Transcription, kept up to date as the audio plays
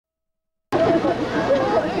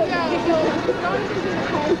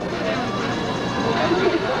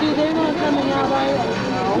Dude, they're not coming out either.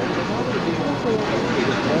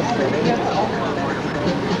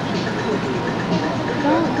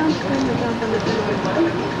 Don't scream or jump in the door.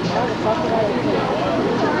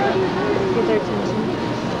 Get their attention.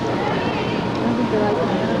 I don't think they like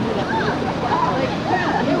that.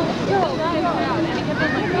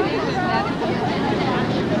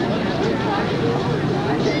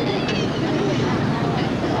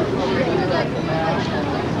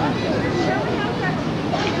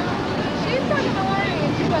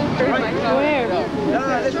 Where? No,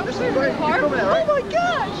 this is great. Oh my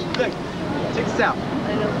gosh! Look, check this out.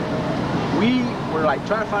 We were like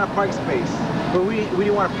trying to find a parking space, but we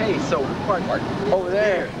didn't want to pay, so we parked over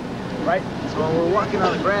there, right? So when we're walking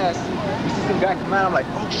on the grass, we see some guy come out. I'm like,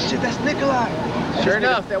 oh shit, that's Nikolai. Sure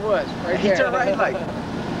enough, that was right He there. turned right, like,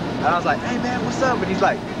 and I was like, hey man, what's up? And he's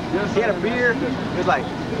like, he had a beer. He was like,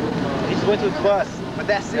 he just went to the bus, but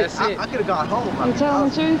that's it. I could have gone home. You telling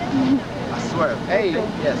the truth? I swear. Hey,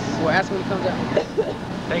 yes. Well, ask him when he comes out.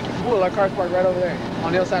 Thank you. Cool, our car's parked right over there,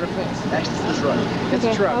 on the other side of the fence. Actually, it's this truck. It's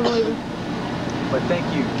a truck. I believe it. But thank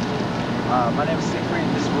you. My name is Siegfried,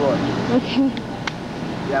 this is Roy. Okay.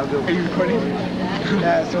 Yeah, I'm good. Are you recording?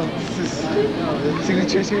 Yeah, so this is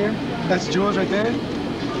signatures here. That's Jules right there.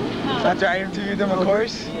 After I interviewed them, of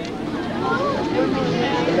course.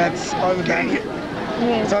 That's all the band.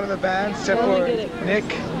 It's all of the bands except for Nick.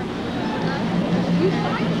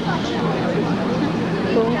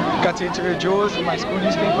 Cool. Got to interview Jules in my school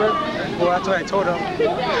newspaper. Well, that's what I told him.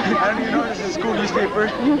 I don't even know if this is a school newspaper.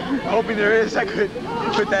 Hoping there is, I could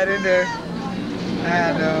put that in there.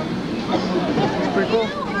 And it's pretty cool.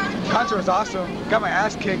 Concert was awesome. Got my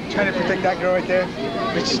ass kicked trying to protect that girl right there.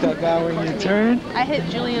 But she stepped out when you turn. I hit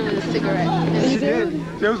Julian with a cigarette. She did.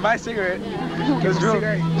 It was my cigarette. It was real.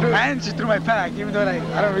 And she threw my pack, even though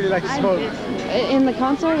I don't really like to smoke. In the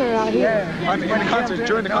concert or out here? Yeah, in the concert,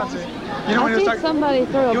 during the concert. You know when I it was seen like, somebody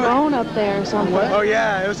throw a bone up there or something. oh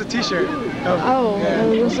yeah, it was a t-shirt. Oh, yeah.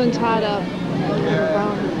 it was just tied up.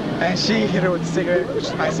 Yeah. And she hit her with a cigarette, which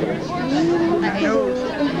is my cigarette.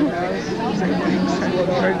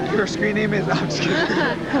 Her screen name is, I'm just kidding.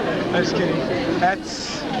 I'm just kidding.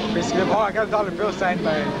 That's basically, oh, I got a $1 bill signed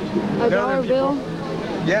by A dollar bill?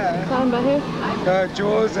 Yeah. Signed by who?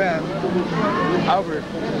 Jules and Albert.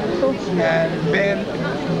 Cool. And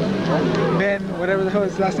Ben, whatever the hell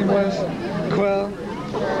his last name was, Quill,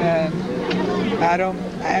 and Adam,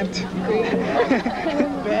 Ant,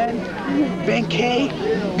 Ben K.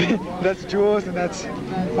 That's Jules and that's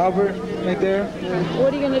Albert right there.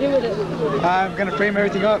 What are you gonna do with it? I'm gonna frame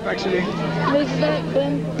everything up actually. Who's that,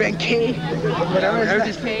 Ben? Ben K. Whatever.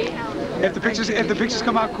 If the pictures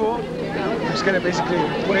come out cool, I'm just gonna basically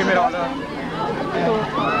frame it all up. Yeah.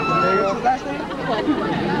 There you go. Last name?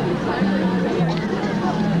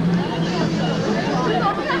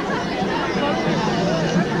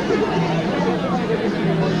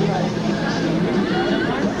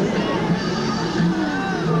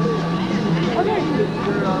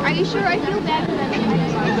 Are you sure? I feel bad for that.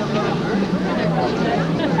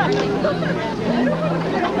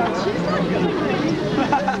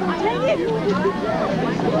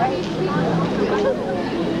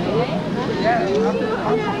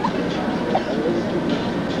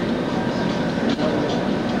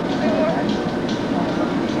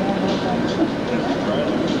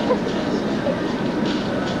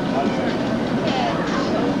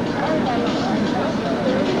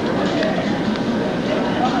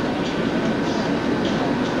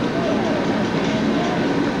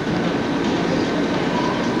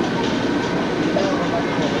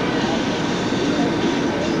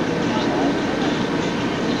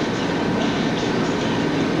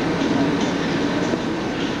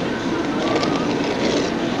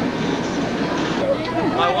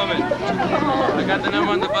 My woman. I got the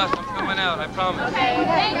number on the bus. I'm coming out. I promise. Okay,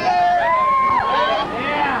 thank you.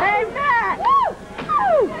 Hey, Matt! Woo!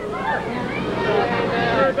 Woo!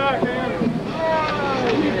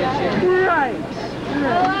 Right. I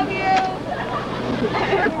love you.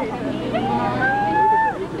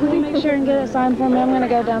 Can you make sure and get it signed for me? I'm gonna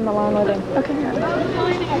go down the line with him. Okay.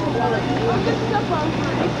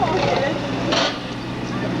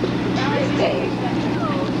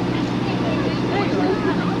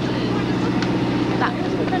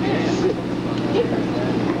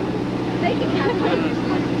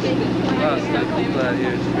 Wow, it's not cool out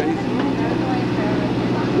here. It's crazy.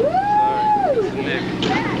 Sorry, it's a Nick.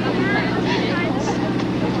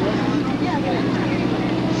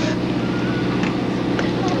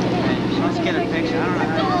 She wants to get a picture. I don't know how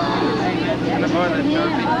to. Hey, man.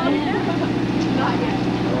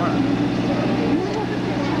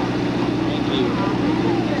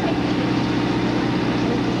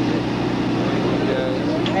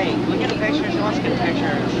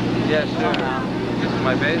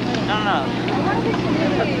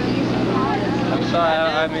 Sorry,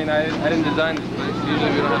 I mean, I didn't design this place.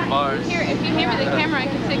 Usually we don't have bars. Here, if you hand me the camera, I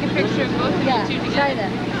can take a picture of both of you two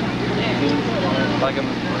together. Like I'm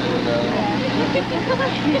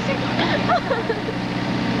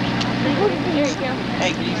Here you go.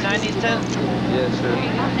 Hey, can you sign these 10? Yeah, sure.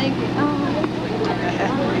 Thank you.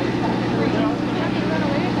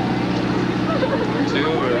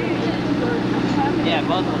 Two or... Yeah,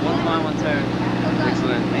 both of them. One's mine, one's hers.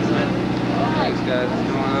 Excellent. Thanks, man. Thanks, guys.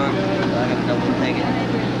 What's going on? I got a double take it.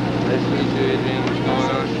 Nice to meet you, Adrian. What's going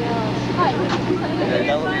on?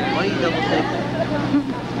 Why are you double taking?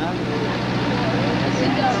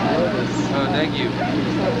 Oh, thank you.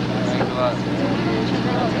 Thanks a lot.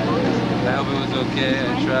 I hope it was okay. I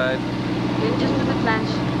tried. Just for the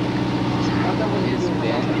flash.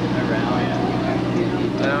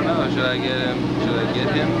 I don't know. Should I get him? Should I get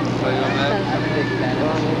him if I go back?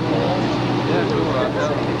 Yeah, cool. I'll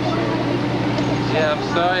tell him. Yeah, I'm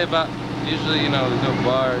sorry about. Usually, you know, there's no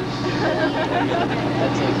bars.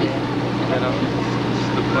 That's okay. You know, it's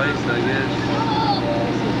the place, I guess.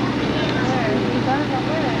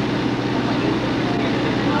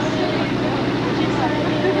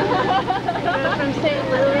 From St.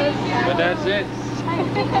 Louis. But that's it.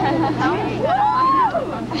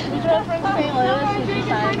 You drove from St. Louis to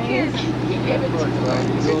Siamese. He gave it to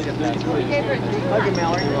me. He gave her 3. Hug him,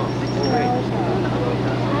 Mallory.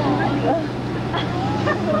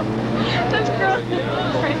 That's gross.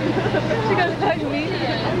 She goes, hug me.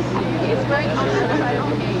 He's very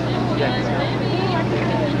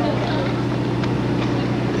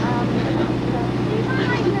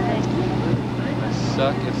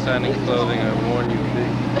Suck at signing clothing, I warn you,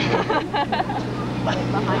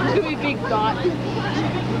 Too many big dots.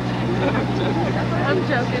 I'm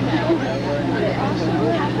joking.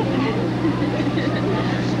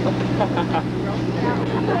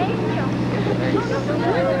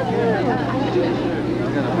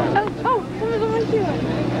 Oh, someone's on too.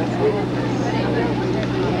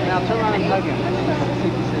 Now turn around and hug him.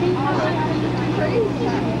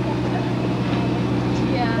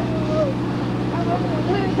 Yeah.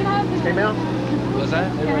 Hey, Mel. What's that?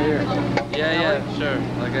 Hey, right here. Yeah, sure.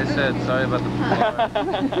 Like I said, sorry about the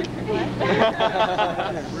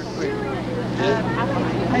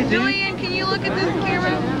Hey, dude. Julian, can you look at this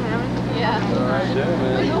camera? Yeah. Alright, sure,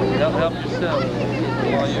 man. Help yourself.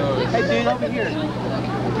 It's all yours. Hey, dude, over here.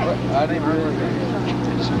 I didn't really.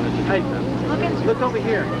 Hey, look over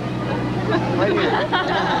here. Right here.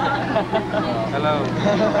 Hello.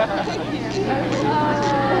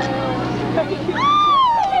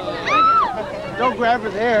 Don't grab her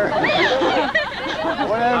there.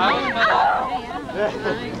 Whatever.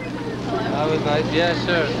 That was nice. Yeah,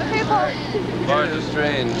 sure. Bars are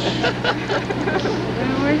strange.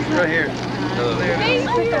 Right here. Hello. Thank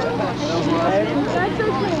you. That's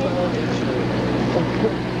okay.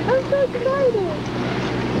 I'm so excited.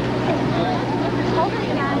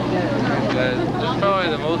 That's probably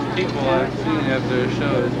the most people I've seen after a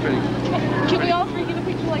show. It's pretty. Can we all three get a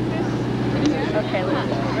picture like this? Okay, let's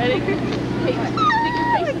go. Ready? Stick your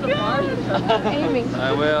face to the bar. Aiming.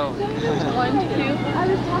 I will. 1, 2.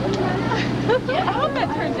 Yeah, I hope that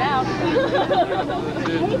turns out.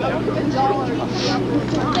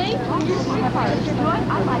 Thank you. No problem.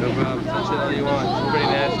 Touch it all you want. It's pretty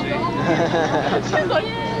nasty.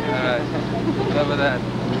 Alright. Enough of that.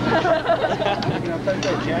 Touch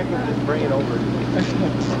that jacket and just bring it over.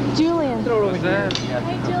 Julian. What's that?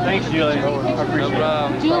 Thanks, Julian. I appreciate No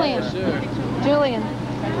problem. Julian. Sure. Julian.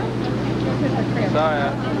 Sorry, I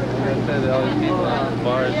said all these people at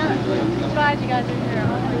bars. Glad you guys are here.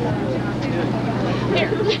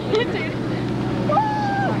 Here.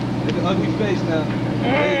 Look at ugly face now.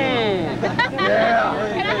 Yeah.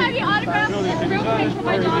 Can I have you autograph this real quick for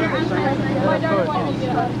my daughter? My daughter wanted to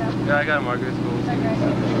get autographed. Yeah, I got a marker. It's cool.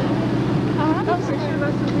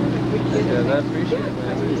 Yeah, I appreciate it,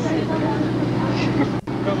 man.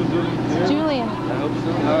 Julian. I hope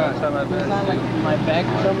so. Alright, try my best. My back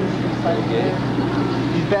comes Okay.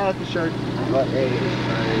 He's bad at the shirt, but hey. I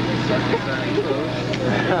suck at signing clothes.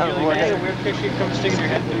 Hey, a weird picture comes sticking your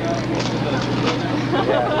head through.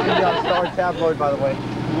 Yeah, he's on Star Tabloid, by the way.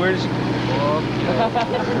 Where's... You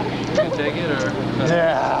can take it or?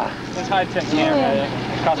 Yeah. That's high-tech camera.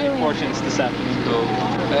 It cost me fortunes this afternoon. Cool.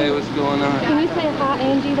 Hey, what's going on? Can you say hi,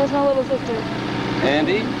 Angie? That's my little sister.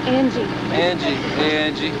 Andy? Angie. Angie. Hey,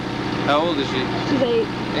 Angie. How old is she? She's 8.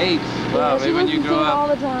 8. Wow, Yeah, maybe she when listens you to grow it all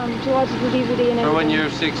up. the time. She watches the DVD and everything. Or when you're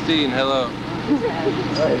 16. Hello.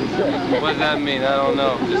 What does that mean? I don't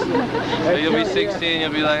know. Just, so you'll be 16,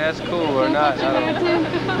 you'll be like, that's cool, or not. I don't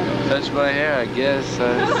know. Touch my hair, I guess.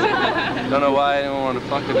 I don't know why anyone want to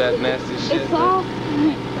fuck with that nasty shit. It's but- soft.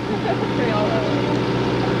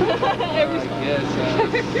 He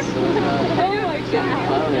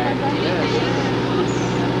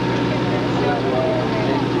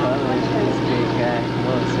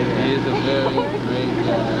is a very great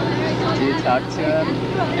guy. Do you talk to him?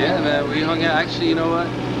 Yeah, man, we hung out. Actually, you know what?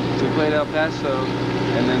 We played El Paso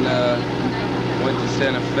and then went to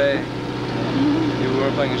Santa Fe. We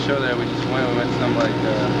weren't playing a show there. We just went. We went to some like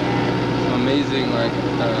some amazing like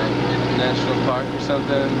national park or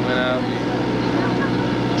something. Went out.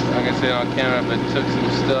 I'm not gonna say it on camera, but took some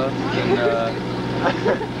stuff and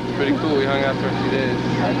pretty cool. We hung out for a few days.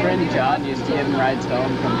 My friend John used to give him rides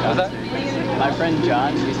home from concerts. My friend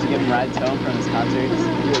John used to give him rides home from his concerts.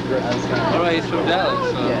 Oh, he's from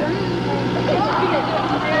Dallas. So. Yeah.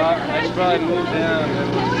 I should probably move down.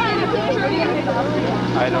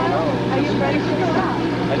 I don't know. Are you ready to go out?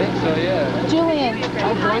 I think so, yeah. Julian.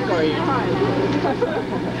 How drunk are you?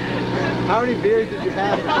 How many beers did you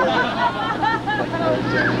have? I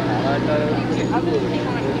thought it was pretty cool.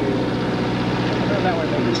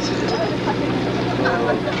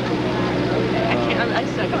 I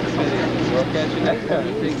suck at this. We'll catch you next time.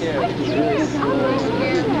 Take care.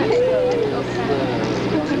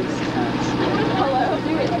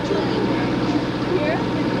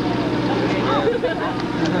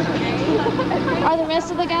 Are the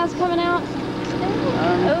rest of the guys coming out?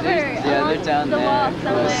 Yeah, they're down there.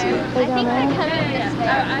 Mostly. They're down there?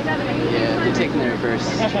 Yeah, they're taking their first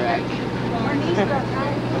track.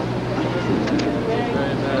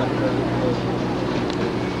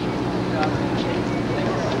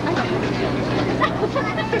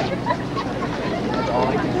 That's all I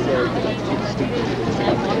can say.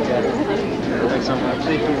 Thanks so much.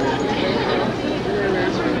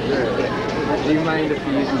 Do you mind if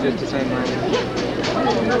we use this to sign mine?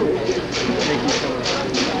 Thank you so much.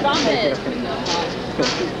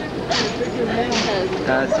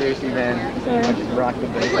 Seriously, man. I just rock the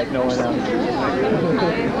bass like no one else.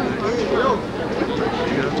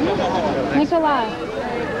 Nikolai.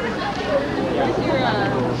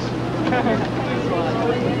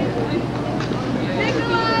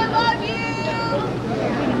 Nikolai, I love you!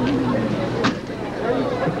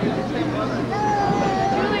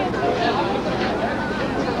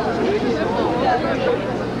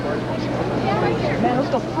 Man,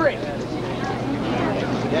 let's go frick.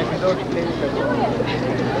 Yeah, because already came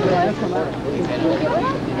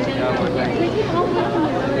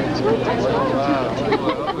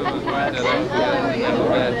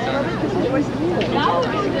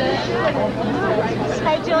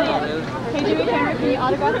Hey, Julian. Hey, Jimmy Cameron, can you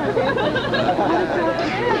autograph my beer?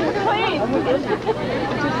 Please.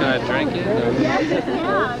 Can I drink it? Yes, you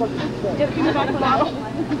can. Just give me back the bottle.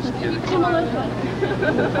 Just kidding.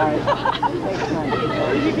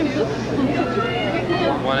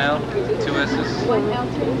 One L, two S's.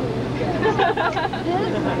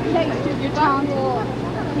 Your tongue.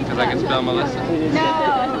 Because I can spell Melissa. No.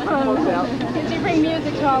 Because you bring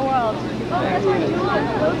music to our world.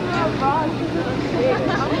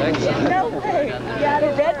 Thanks. No way. Yeah, the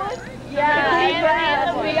red one?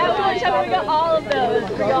 Yeah. We got one time we got all of those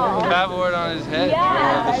for y'all. Paddleboard on his head.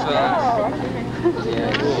 Yeah, The sun.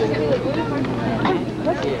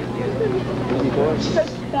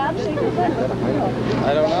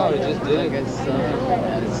 I don't know, it just did it.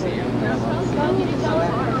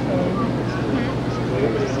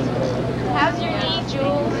 How's your knee,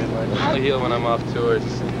 Jules? I'll heal when I'm off tour.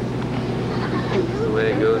 It's the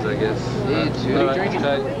way it goes, I guess. No, I can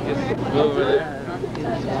try to go over there.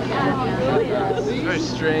 It's very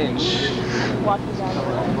strange.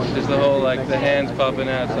 There's the whole, like, the hands popping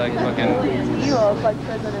out. It's like fucking...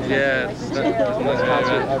 Yeah, it's not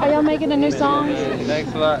good. Are y'all making a new song?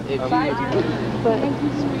 Thanks a lot. But,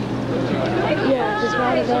 yeah, just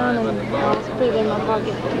write it down and I'll just put it in my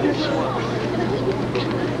pocket.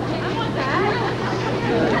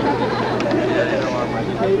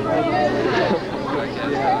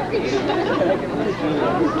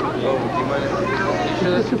 Oh, do you mind? You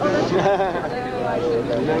sure that's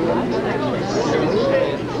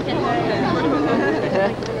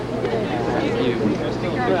Thank you.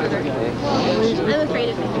 That was great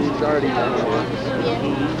of me. He's already done it.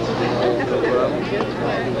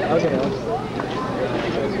 Okay.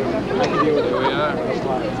 Here we are.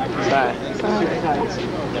 Bye.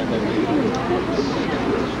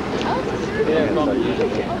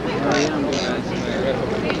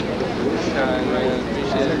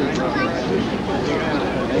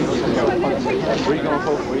 Where you going,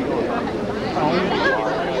 folks? Where you going?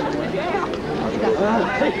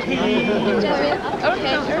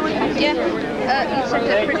 Okay. Yeah. You said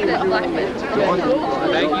that for the black man.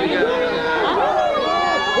 Thank you guys.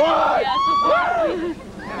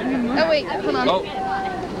 Oh wait, hold on. Oh.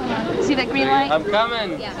 See that green light? I'm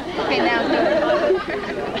coming. Yeah. Okay, now do it.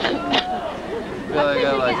 I feel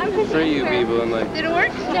like I like free you people and like Did it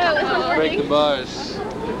work? No, it's not break working. the bars.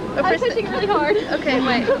 I'm pushing really hard. Okay,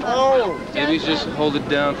 wait. Oh! Maybe just hold it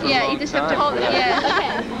down for a Yeah, long you just time. have to hold it. Yeah.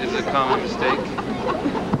 Okay. It's a common mistake.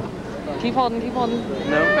 Keep holding, keep holding.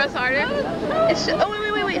 No? Press harder. It's just, oh,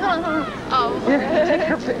 wait. Hold on. Oh.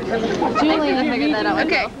 Julian figured that out.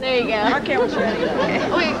 Okay, there you go. Our camera's ready. Okay.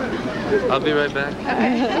 Wait. I'll be right back.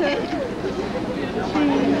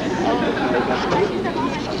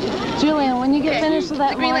 Julian, when you get Okay. finished with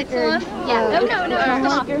that The green light's marker, on? Yeah. No,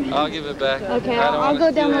 marker. I'll give it back. Okay, I don't I'll want go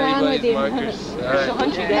to down steal the line with anybody's you. markers. All right.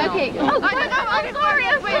 Okay. Oh, I'm sorry.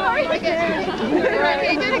 I'm sorry.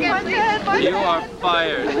 Okay, do it again, please. You are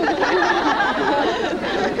fired.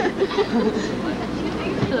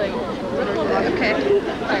 Okay.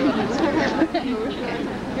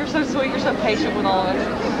 You're so sweet, you're so patient with all of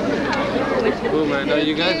us. Cool, man. No,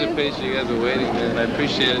 you guys are patient. You guys are waiting, man. I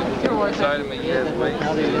appreciate it. Sorry to make you guys wait. I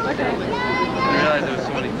realized there was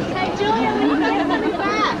so many. Hey, Julian, when are you guys coming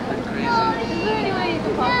back?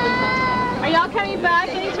 Are y'all coming back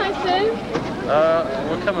anytime soon?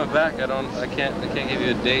 We're coming back. I can't give you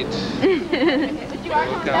a date.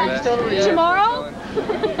 We'll come back. Yeah, Tomorrow?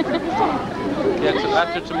 Yeah,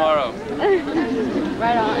 after tomorrow.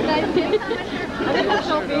 Right on. I think I'll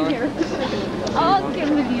still be here. I'll give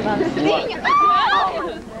him the diva. Sing!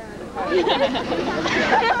 Oh!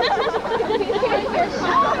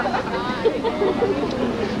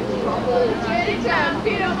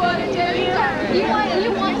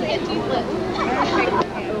 You want to get toothless.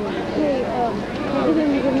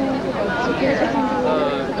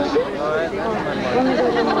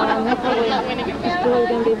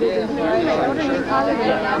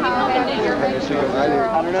 I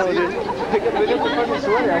don't know, dude. Pick up the fucking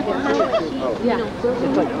sweater. I can't see it. Oh. Yeah.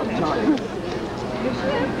 It's like John.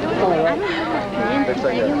 Looks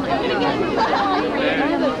like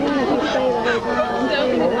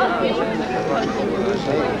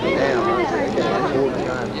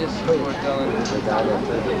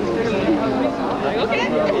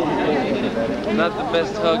Not the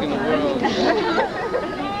best hug in the world.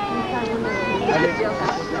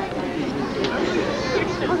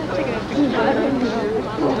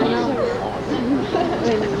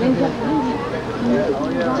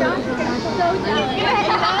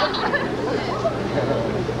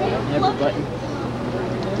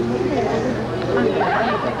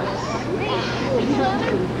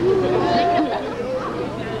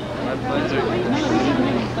 My buns are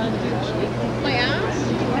My ass?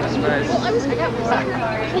 That's nice. Well, I got my soccer.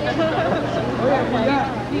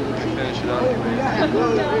 Finish it off.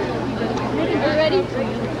 Are you ready?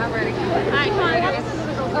 I'm ready. Alright, come on.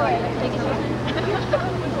 Alright, take it.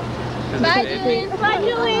 Bye, Julian. Bye,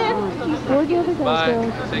 Julian. We'll give it a Bye. go.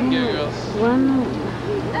 Take care, girls. One.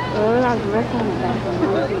 Oh, I'll rest on that.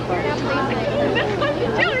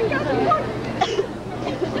 Julian, go.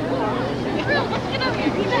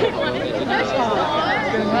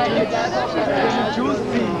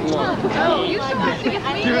 Oh, you supposed to get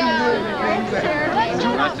me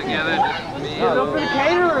Not together, just me. Go for the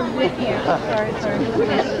caterer with you. Sorry.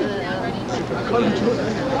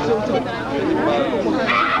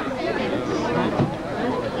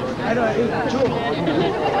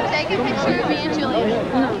 Take a picture of me and Julian.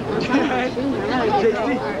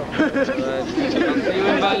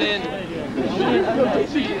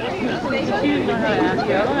 See you in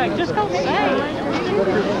Berlin. Just go say.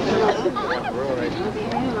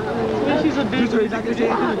 She's a big one. I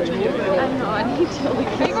know, I need to. Are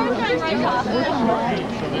you going to try and write coffee?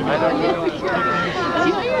 I don't know. Do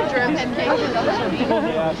you know your drum head case?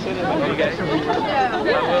 Okay. I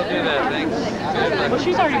will do that, thanks. Well,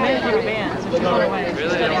 she's already made your band, so she's on her way.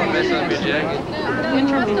 Really? I don't want to mess up your jacket?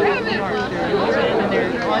 Interns are in New York. And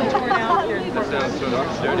they're on tour now. That sounds sort of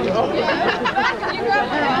dirty. You grab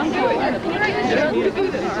her off.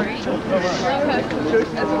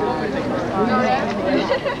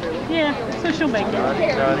 Yeah, so she'll make it. Naughty.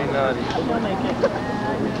 She'll make it.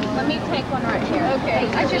 Let me take one right here. Okay.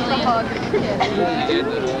 I just a hug. You get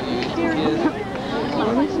the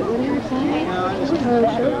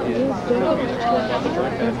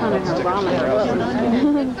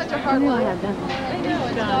Such a hard one. I know,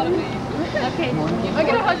 it's not a big. Okay. I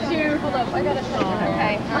gotta hug you. Hold up. I gotta say.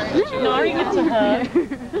 Okay. Nari gets a hug.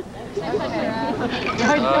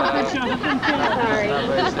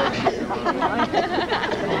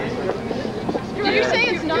 Did you say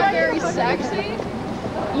it's not very sexy?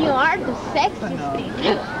 You are the sexiest thing.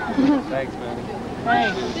 Thanks, man.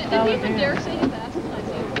 Thanks. Did we even dare say his ass?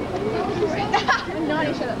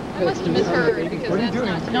 Naughty, shut up. I must have misheard because that's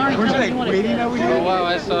not naughty. We're just like waiting over For a here. while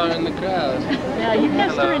I saw her in the crowd. Yeah, you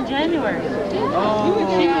missed her in January.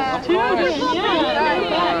 Oh, Yeah. of course.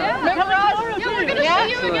 Remember us? Yeah, we're gonna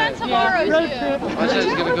see you again tomorrow too. I said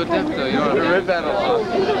it's gonna go deaf though. You don't have to rip that off.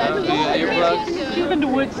 Earplugs. She's been to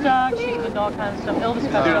Woodstock, she's been to all kinds of stuff. Elvis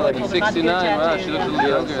Dude, Costello like told her not to 69. get Wow, tattoos. she looks a little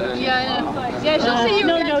younger than. Yeah, I know. Yeah, she'll see you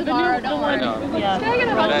again tomorrow. Don't worry. No. Yeah.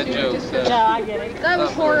 Bad jokes. Yeah, I get it. That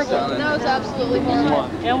was horrible. That was absolutely horrible.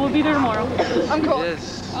 Yeah, we'll be there tomorrow. I'm cool.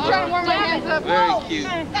 Yes. I'm trying to warm my hands up. Very cute.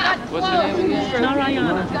 What's her name again?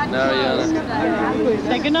 Narayana. Narayana.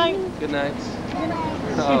 Say good night. Good night.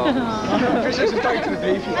 Oh. Fish is talking to the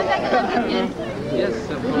baby. Yes,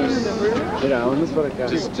 of course.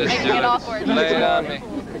 Just do it. Lay it on me.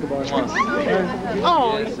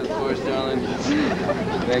 Oh. Yes, of course, darling.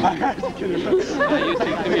 Thank you. You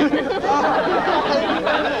too. Come here.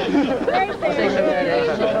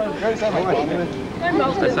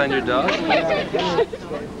 I signed your dog?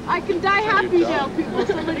 I can die happy now, people.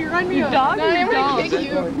 Somebody run me over. Dog? No, I'm gonna kick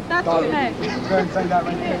you. That's okay. Go ahead and sign that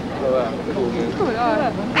right there. Oh, wow. Cool, man. Oh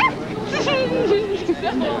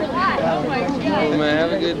my god. Cool, man.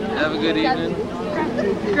 Have a good evening.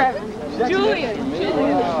 Grab it. Julian.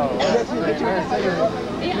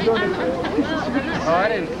 Oh, I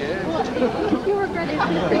didn't care. You regret it.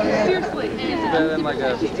 Seriously. It's better than like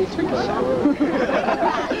a...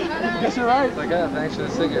 Yes, you're right. It's like, oh, thanks for the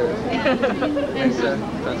cigarette. Thanks,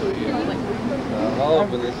 that's what you... I'll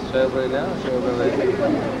open this. Should I open it now? Or should I open it later?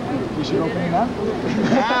 You should open it now.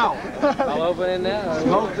 Now! I'll open it now.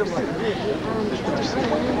 Smoke them like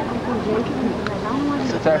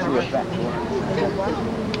it's a time for your back.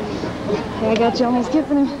 Hey, I got you almost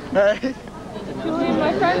giving him. Hey. Julian,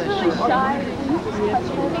 my friend's really shy.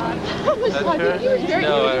 That's her?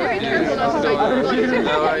 No, I refuse.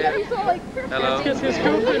 How are you? Hello? I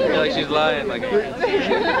feel like she's lying. Like, I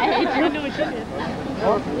know what you did.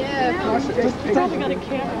 Yeah. He's probably got a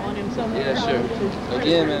camera on him somewhere. yeah, sure.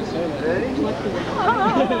 Again, man.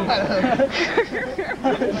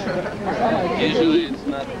 Usually it's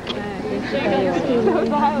not.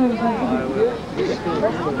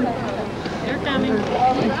 You're coming.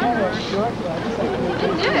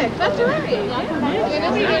 Yeah, that's right.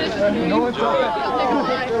 No one's on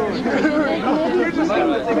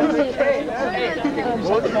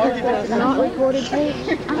Not recorded tape. I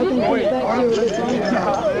can put it back to you.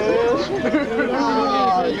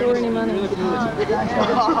 Or any money.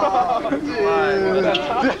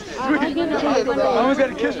 I'll give it to you. I almost got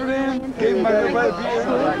a kiss from him. Gave him my brother beer.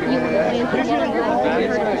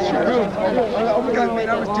 Oh my God, man,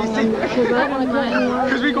 that was DC.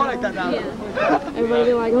 Because we go like that now. Everybody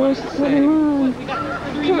be like, oh, she's putting on. What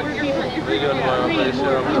are you doing tomorrow? Play a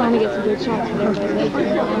show? Trying to get some good shots of everybody.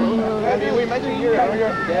 I mean, we mentioned you're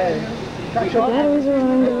dead. Batteries are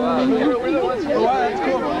on. We're the ones for a while. That's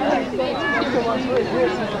cool.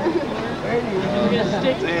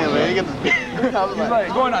 Damn, man, you get the... He's like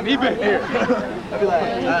going on eBay here. I'd be like,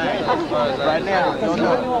 right now, don't do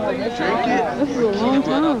it. Drink it. This is a long I'll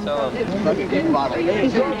time. tell him. Fucking get the bottle.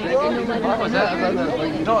 What was that?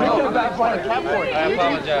 No, back for it. Cap for it. I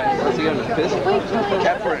apologize. Let's see, I'm pissed.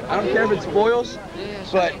 Cap for it. I don't care if it spoils,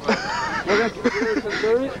 but...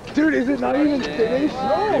 Dude, is it not even finished?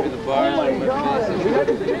 Maybe the bar. Oh my God.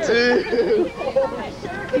 Dude.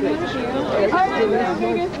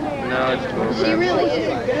 No, it's cool, man. She really is.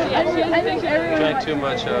 I think everyone... Drank too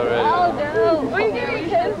much already. Oh no. Are you getting a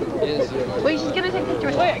kiss? Yes, of course. Wait, she's gonna take a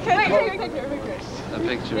picture. Wait, can I take a picture? A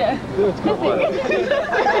picture. Yeah.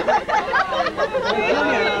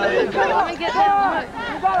 Let me get that.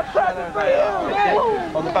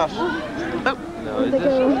 On the bus. No, is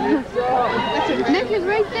this? Nick is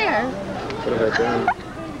right there.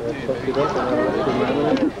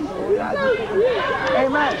 Hey,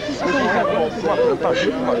 Matt.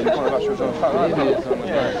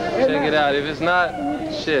 Check it out. If it's not,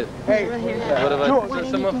 shit. Hey, What if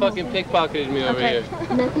someone fucking pickpocketed me over here?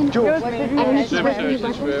 Jules. Strip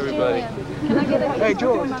searches for everybody. Hey,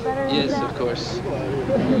 Jules. Yes, of course.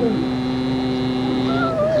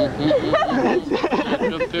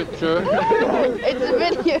 The picture. It's a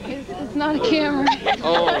video. It's not a camera.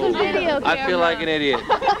 Oh, It's a video camera. I feel like an idiot.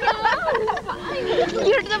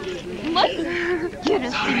 You're the... What? You're the...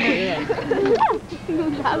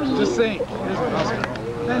 Just saying.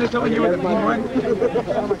 Man, they told me you were the mean one.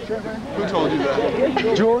 Who told you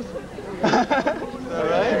that? Jules.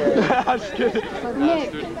 Alright? I'm just kidding.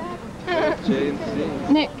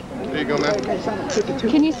 Nick, There you go, man.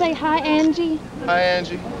 can you say hi, Angie? Hi,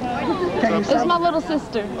 Angie. It's my little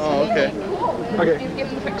sister. Oh, okay. Okay.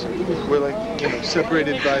 We're like,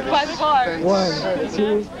 separated by this By the bar. fence.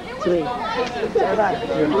 1, 2, Sweet.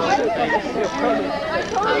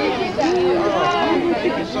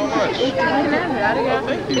 Thank you so much.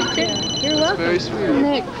 Thank you. You're welcome. Very sweet.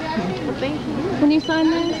 Nick, thank you. Can you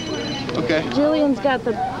sign this? Okay. Jillian's got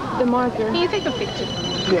the marker. Can you take a picture?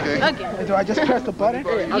 Okay. Okay. Do I just press the button?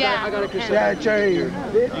 Yeah. Yeah, Jerry. You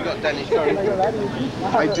got Danny.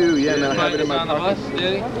 I do, yeah, and I have it in my pocket.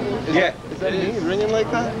 Yeah. Is that me ringing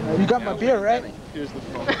like that? You got my beer, right? Here's the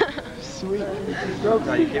phone. Sweet. No,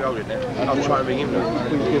 you can't hold it now. I'll try and bring him.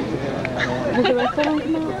 Did the rest of them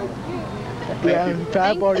come out? Yeah,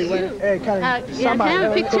 Fab already went. Hey, kind of. Yeah, can I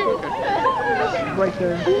have a picture? Right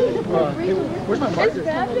there. Hey, where's my marker?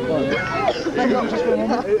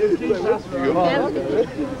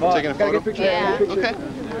 Taking a photo? Yeah. Okay.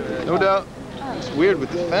 No doubt. It's weird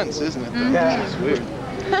with the fence, isn't it? Yeah. It's weird.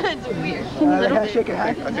 It's weird. Shake a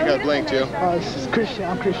hand. I think I blinked you. This is Christian.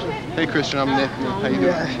 I'm Christian. Hey Christian, I'm Nick. How you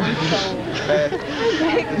doing?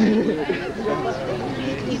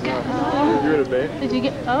 You're in a band? Did you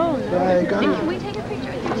get? Oh no. Yeah, I got it. Can we take a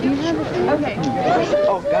picture with you too? Okay.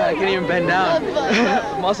 Oh God, I can't even bend down.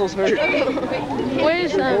 Muscles hurt.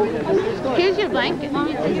 Where's here's your blanket. I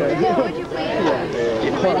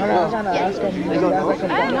was gonna ask him. No. I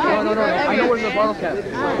know where's the bottle cap.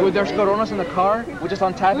 Well, there's Coronas in the car. We just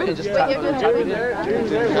untap it and just tap it in.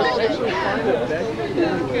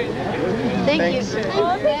 Thank Thanks. you.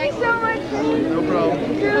 Oh, thank you so much. No problem.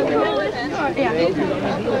 You're the coolest. Yeah.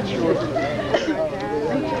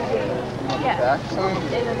 Back some?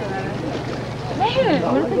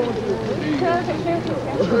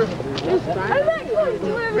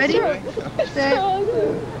 Ready?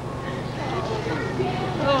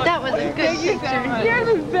 That was a good picture. You're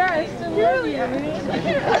the best. I love you.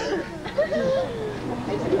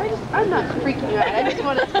 I'm not freaking you out. I just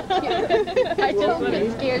want to. I just want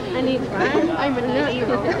to scared. I need. I'm gonna know you.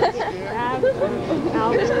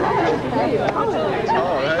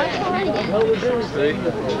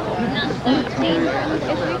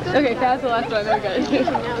 Okay, that's the last one. I got it.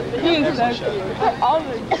 He is so cute. All the.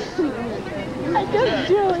 I just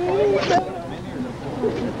Joey.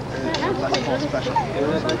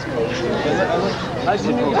 I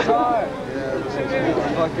see the guitar.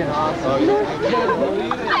 Fucking awesome. Oh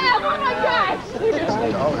my gosh! Dude,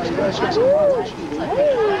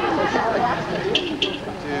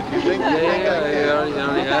 you think? Yeah, it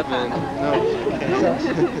already happened. No.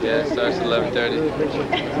 Yeah, it starts at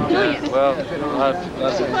 11:30. Yeah, well,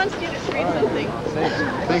 that's it.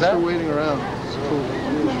 Thanks for waiting around. It's cool.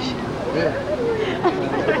 Yeah.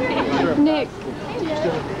 Nick.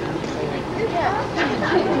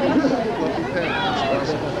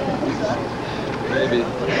 Maybe.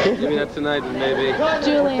 Maybe not tonight, but maybe.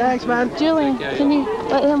 Julian. Thanks, man. Julian, can you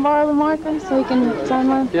let him borrow the marker so he can sign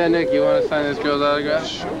one? Yeah, Nick, you want to sign this girl's autograph?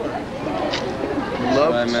 Sure.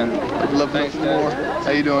 Alright, man. I'd love Thanks, nothing more. guys.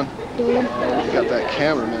 How you doing? Good. You got that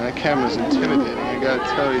camera, man. That camera's intimidating, I gotta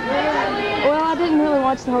tell you. Well, I didn't really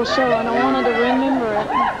watch the whole show and I wanted to remember it.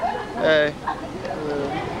 Hey.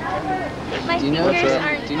 Do you know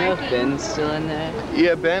if Ben's still in there?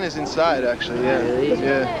 Yeah, Ben is inside, actually, yeah. Really?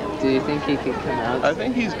 Yeah. Do you think he could come out? I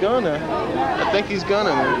think he's gonna. Man.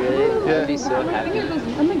 Really? Yeah. I'd be so happy.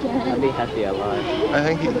 I'd be happy a lot. I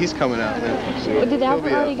think he's coming out, man. Did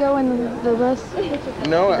Albert already go in the bus?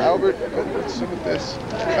 No, Albert. Let's look at this.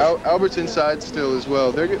 Albert's inside still as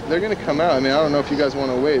well. They're gonna come out. I mean, I don't know if you guys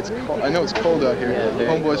want to wait. It's cold. I know it's cold out here. Yeah,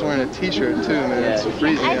 Homeboy's wearing a T-shirt too, man. Yeah. It's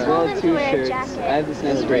freezing As out. well, 2 shirts. I have this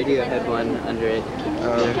nice Radiohead one under it.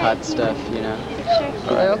 Hot stuff, you know.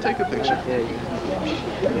 All right, I'll take a picture. Yeah,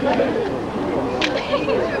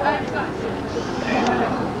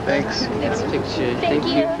 Thanks. next picture. Thank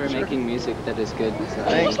you for making music that is good.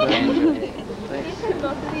 Thanks, man. Wait,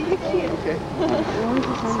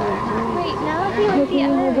 Can now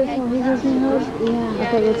you hold this one? He gives me hers? Yeah.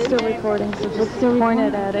 Okay, it's still recording, so just point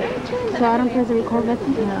it at it. So I don't press the record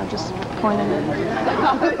button? No, just point it at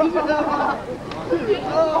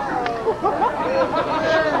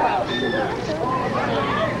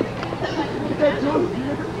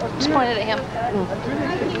just pointed at him.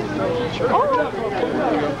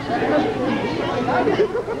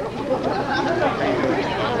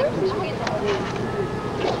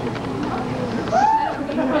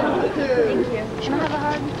 Can I have a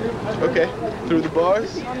hug? Okay. Through the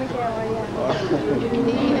bars?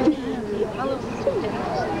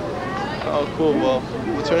 Oh, cool. Well,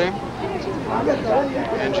 what's her name?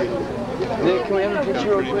 Angie. Nick, can we have a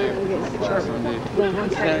picture real quick?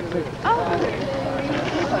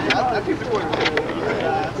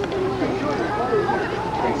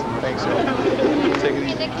 Thanks, man. Take it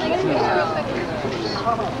easy. Take a picture real quick.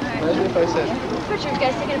 Imagine if I said, Picture, you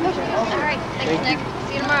guys taking a picture. All right, thanks, Nick.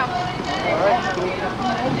 See you tomorrow.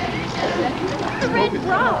 Red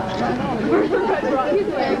bra.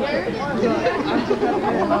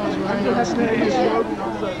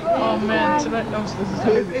 Oh man, tonight this is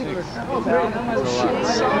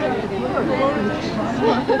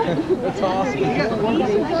That's awesome. It's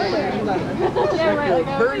like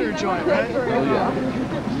a burger joint, right? Oh yeah.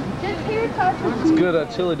 It's good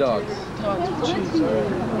chili dogs.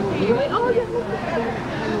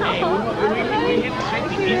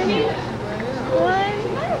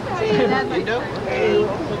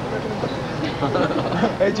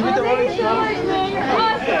 Hey, did you meet the Rolling Stones?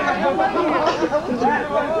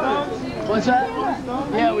 What's that?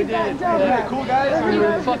 Yeah, we did. Yeah. Cool guys? We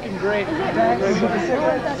were fucking great.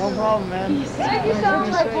 No problem, man. Thank you so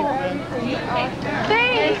much.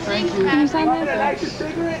 Thanks. Thank you. Can you sign this?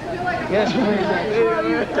 Yes, please. Where'd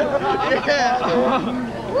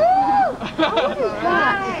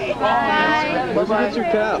you get your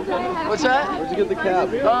cap? What's that? Where'd you get the cap?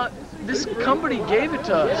 This company gave it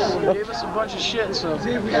to us. They gave us a bunch of shit, so Oh,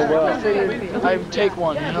 wow. I figured I'd take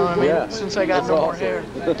one, you know what I mean? Yeah. Since I got no more hair.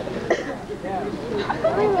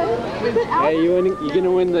 Hey, you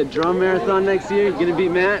gonna win the drum marathon next year? You gonna beat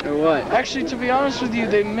Matt or what? Actually, to be honest with you,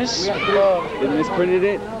 they misprinted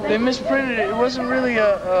it? They misprinted it. It wasn't really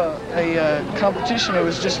a competition. It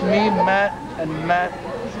was just me, Matt,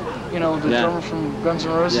 you know, the drummer from Guns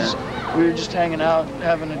N' Roses. Yeah. We were just hanging out,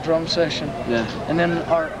 having a drum session. Yeah. And then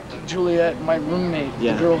Juliet, my roommate,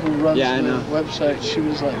 the girl who runs the website,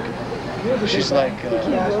 she's like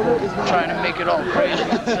trying to make it all crazy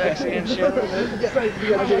and sexy and shit. Okay.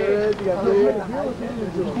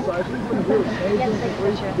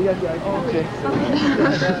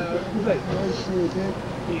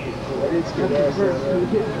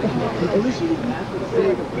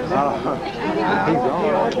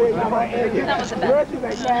 That was a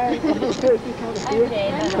bad.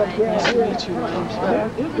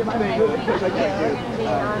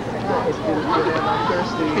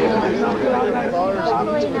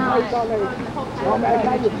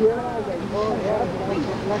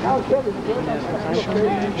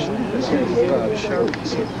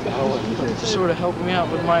 Sort of help me out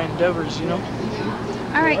with my endeavors, you know?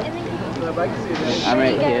 All right. I'm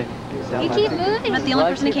right here. You keep moving. I'm not the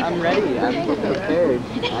only person to keep I'm ready. I'm prepared.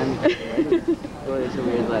 It's a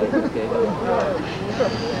weird life. Okay.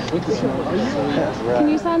 Can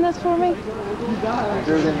you sign this for me?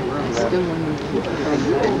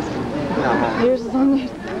 Yours is on there.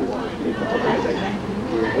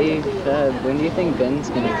 Hey, when do you think Ben's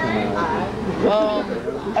gonna come out?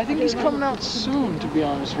 I think he's coming out soon, to be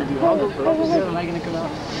honest with you. Am I gonna come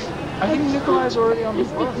out? I think Nikolai's already on the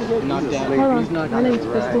bus. Not down. Hold on. My name's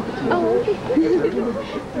Crystal. Oh, okay.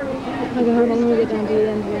 Okay, hold on. Let me get down to the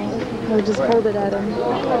end here. I'll just hold it at him.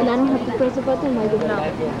 And I don't have to press a button, I just know.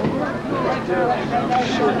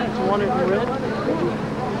 Sure. You want it in red?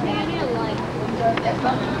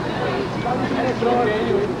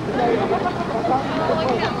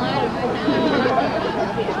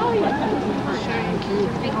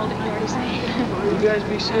 You guys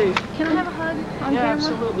be safe. Can I have a hug on camera?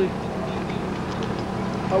 Absolutely.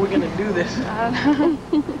 How are we gonna do this?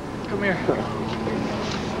 Come here.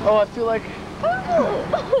 Oh, I feel like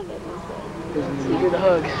good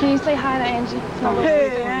hug. Can you say hi to Angie?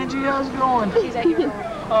 Hey, Angie, how's it going? She's at your home.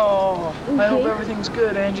 Oh, I hope everything's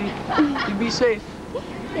good, Angie. You be safe.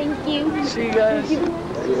 Thank you. See you guys.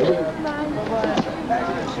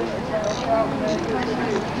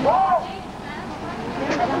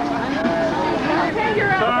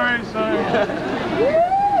 Sorry.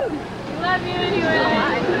 Love you anyway.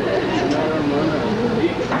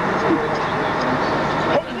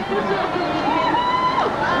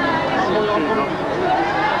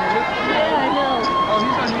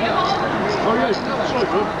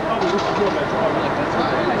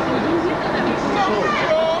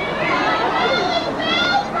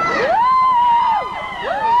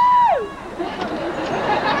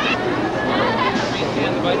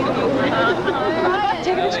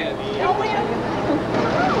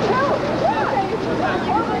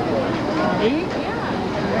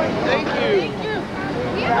 Thank you.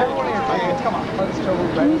 Come on, let's go. You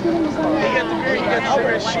got the beer, you got the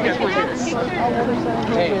cigarettes, she got the tickets.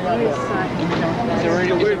 Hey, is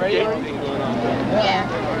it ready? Yeah.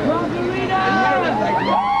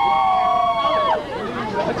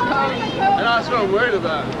 And that's what I'm worried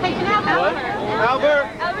about. Hey, can I have What? Albert?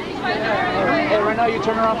 Albert, he's right there. Hey, right now you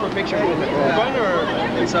turn around for a picture with it. Fun or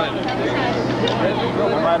inside? I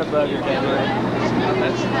might have bugged your camera.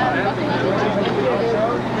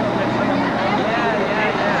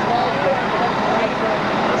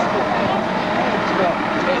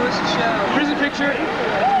 Prison picture. picture?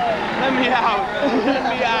 Let me out. Let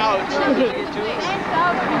me out.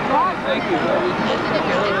 Thank you.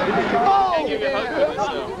 Can't give you a hug for this,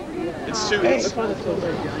 so. It's students.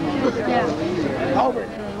 Yeah. Albert.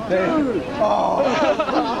 Oh.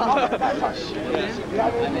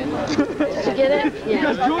 Did you get it?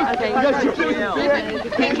 Yeah. Okay.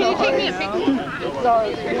 Can you take me a picture?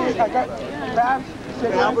 I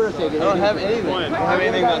don't have anything. I don't have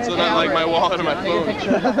anything that's not like my wallet or my phone.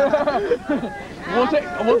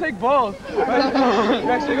 We'll take both. You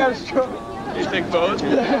actually got a stroke. You take both?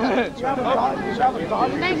 Good,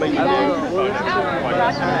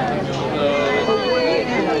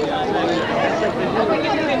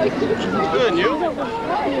 and you?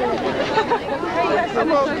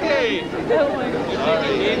 I'm okay.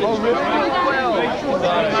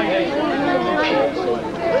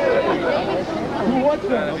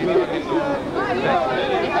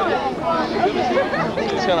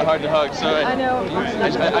 It's kind of hard to hug, so I know.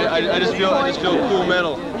 I just feel cool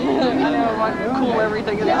metal. I know, cool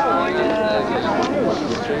everything is going.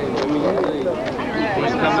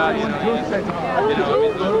 Come out, you want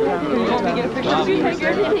me to get a picture of you? You're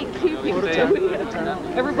getting cute people too.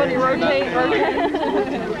 Everybody rotate. Oh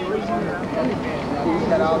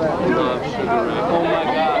my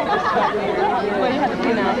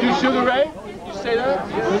God. You Sugar Ray? You say that?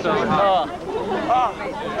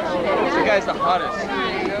 The guy's the hottest.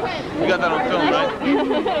 You got that on film, right?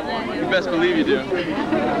 You best believe you do.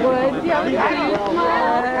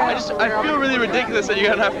 I feel really ridiculous that you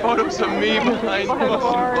gotta have photos of me behind Boston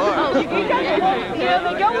Bar. Oh, you got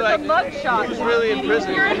they go with the mug shot. Who's really in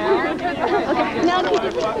prison?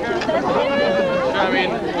 I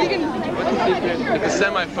mean, it's a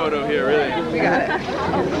semi-photo here, really. We got it.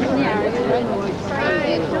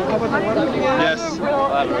 Yes.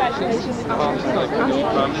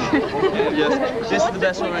 Yes. This is the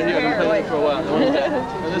best one right here. I've been playing it for a while.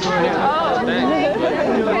 This one right here.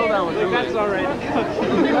 Thanks. That's all right.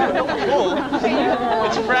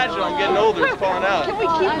 It's fragile. I'm getting older. It's falling out. Can we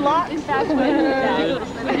keep locks? You guys let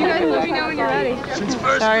me know when you're ready. Since first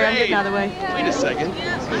grade. Sorry, I'm getting out of the way. Wait a second.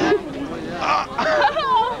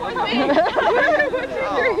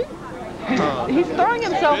 He's throwing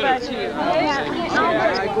himself at you.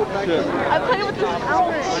 I play with this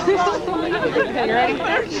owl. Okay, you ready?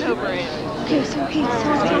 Okay, so he's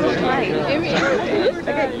right.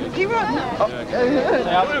 Okay, he wrote. A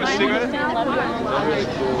cigarette?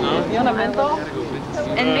 You want a menthol?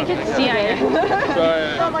 And make it CIA.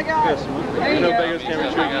 Oh my God. There you go. Beggars can't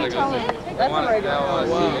retreat. That's regular.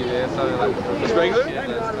 It's regular? Yeah.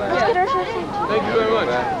 Thank you very much.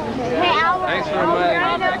 Hey, Albert. Thanks for reminding me. I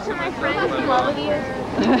know to my friends who love you.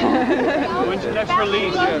 When's your next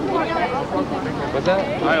release? What's that?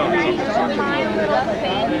 I don't know.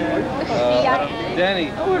 Danny,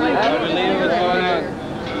 I believe what's going on.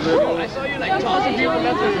 I saw you like tossing people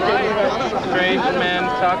left and right. Strange man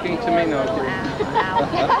talking to me. No.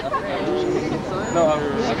 No,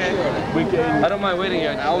 okay. I don't mind waiting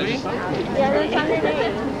here. Yeah, that's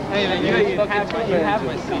underneath. Hey, you have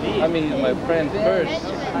my CD. I mean, he's my friend first.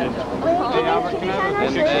 And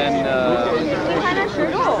then,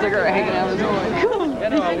 cigarette hanging out of his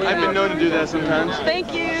I've been known to do that sometimes.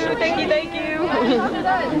 Thank you. Hey,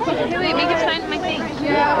 wait, make him sign my thing.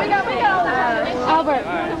 Yeah, we got Albert.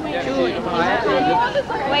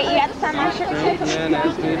 Wait, you have to sign my shirt too? man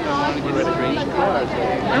asked me if I wanted to get strange cars.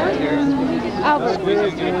 Albert.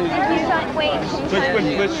 Wait,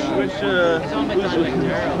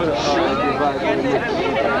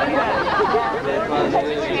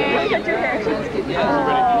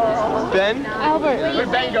 Ben? Albert.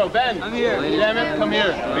 Where'd Ben go? Ben! I'm here. Damn it, come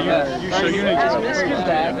here. You sure you need to Mr.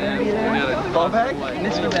 Bag. ball bag?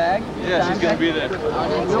 Mr. Bag. Yeah, she's gonna be there.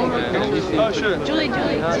 Oh, sure. Julie.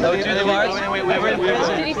 Oh, Julie, wait, we have a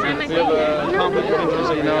conflict of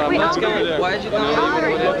interest. You know, let's go. Why did you come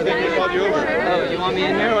over? They called you over. Oh, you want me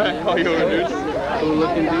in here? I call you over, dude. Cool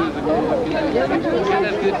looking dude. You got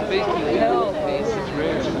that good face. Face is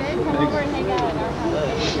rare.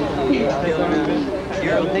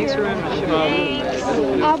 Thanks for having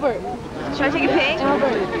me. Albert. Should I take a pic?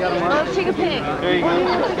 Albert. Let's take a pic. There you go.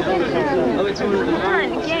 Come on,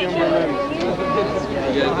 get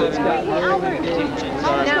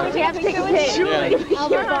Now we have to take a pic.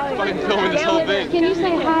 Albert. Fucking filming this whole thing. Can you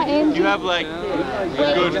say hi, Angie? You have like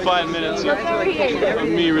a good 5 minutes of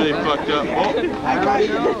me really fucked up.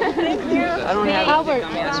 Albert,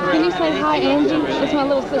 can you say hi, Angie? It's my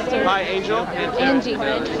little sister. Hi, Angel. Angie.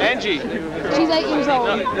 Angie. She's 8 years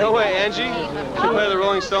old. No way, Angie. She play the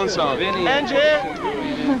Rolling Stones song. Angie!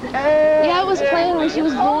 Yeah, it was planned when she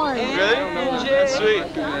was born. Really? That's sweet.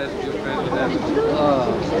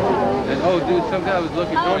 And oh, dude, some guy was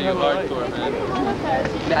looking for you hardcore, man.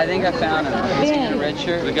 I think I found him. Is he in a red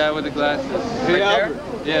shirt? The guy with the glasses. Right there?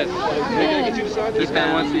 Yes. This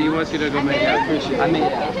guy wants you to go make out. I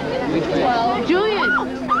mean,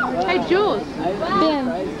 Julian! Hey, Jules! Ben,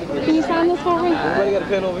 can you sign this for me?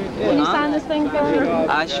 Can you sign this thing for me?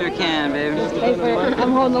 I sure can, baby. Pay for it.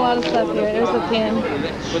 I'm holding a lot of stuff here. There's a pen.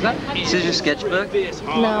 This is your sketchbook?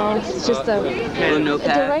 No, it's just a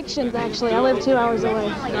notepad? directions, actually. I live 2 hours away.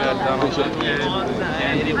 And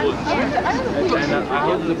I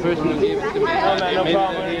hope the person who gave it to me. No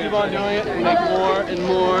problem. Keep on doing it. Make more and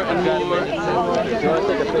more and more.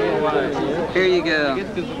 Here you go.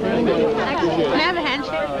 Can I have a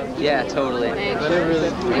handshake? Yeah, totally. Your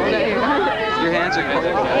hands are cold.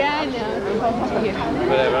 Yeah, I know.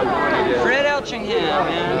 Fred Elchingham,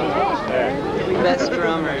 man. Best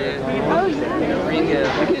drummer, dude. Ringo.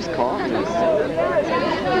 I can just call him.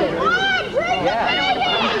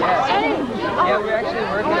 Yeah, we're actually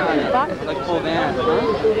working on it. Like full band.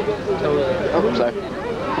 Totally. Oh, I'm sorry.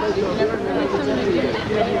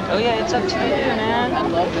 Oh yeah, it's up to you, man. I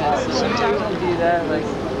love that. Sometimes I'll do that, like,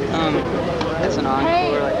 it's an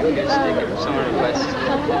encore, like acoustic, if someone requests.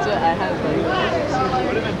 That's what I have, like.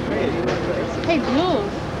 Hey,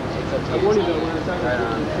 Jules. Right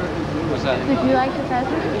on. What's that? Did you like the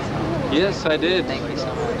present? Yes, I did. Thank you so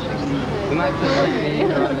much. We might put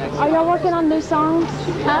it on next. Are y'all working on new songs?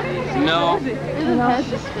 Huh? No.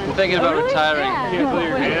 I'm thinking about retiring.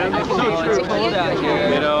 It's cold out here.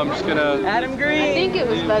 You know, I'm just gonna. Adam Green. I think it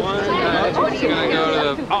was supposed to be. I'm just gonna go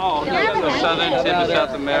to the southern tip of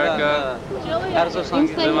South America. How does this song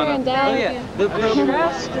You go? say you're in Oh Dallas. yeah. The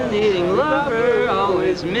procrastinating lover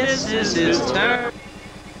always misses his turn.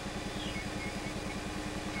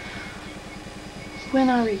 When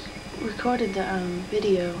I recorded the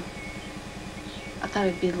video, I thought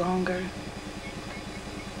it'd be longer,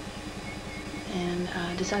 and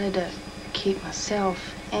I decided to keep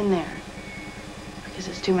myself in there because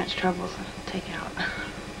it's too much trouble to take out.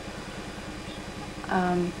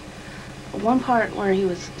 One part where he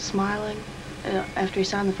was smiling after he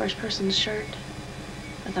signed the first person's shirt,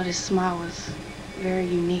 I thought his smile was very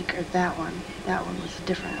unique, or that one was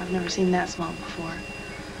different. I've never seen that smile before.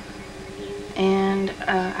 And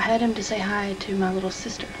I had him to say hi to my little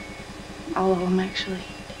sister. All of them, actually.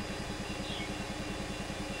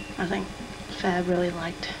 I think Fab really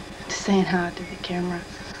liked saying hi to the camera.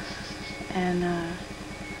 And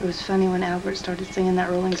it was funny when Albert started singing that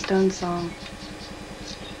Rolling Stones song.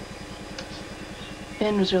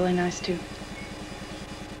 Ben was really nice, too.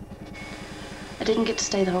 I didn't get to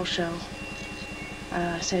stay the whole show.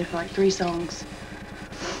 I stayed for like 3 songs.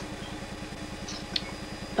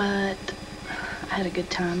 But I had a good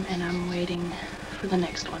time, and I'm waiting for the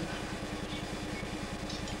next one.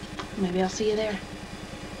 Maybe I'll see you there.